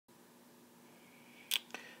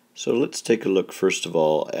So let's take a look first of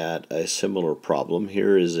all at a similar problem.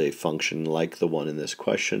 Here is a function like the one in this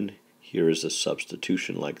question. Here is a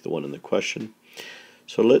substitution like the one in the question.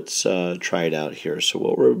 So let's try it out here. So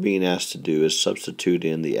what we're being asked to do is substitute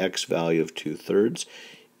in the x value of 2/3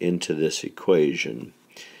 into this equation.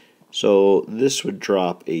 So this would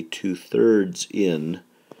drop a 2/3 in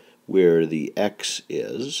where the x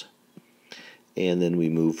is, and then we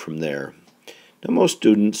move from there. Now most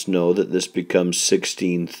students know that this becomes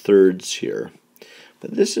 16/3 here,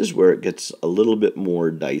 but this is where it gets a little bit more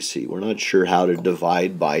dicey. We're not sure how to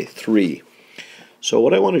divide by 3. So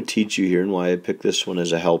what I want to teach you here, and why I picked this one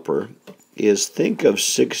as a helper, is think of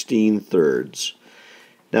 16/3.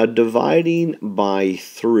 Now dividing by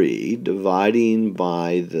 3, dividing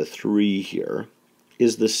by the 3 here,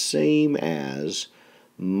 is the same as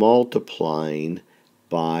multiplying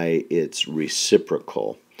by its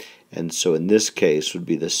reciprocal. And so in this case would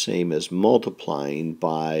be the same as multiplying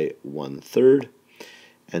by 1/3.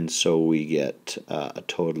 And so we get a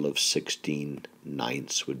total of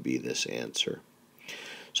 16/9 would be this answer.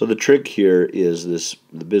 So the trick here is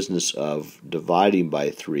the business of dividing by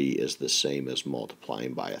 3 is the same as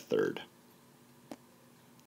multiplying by 1/3.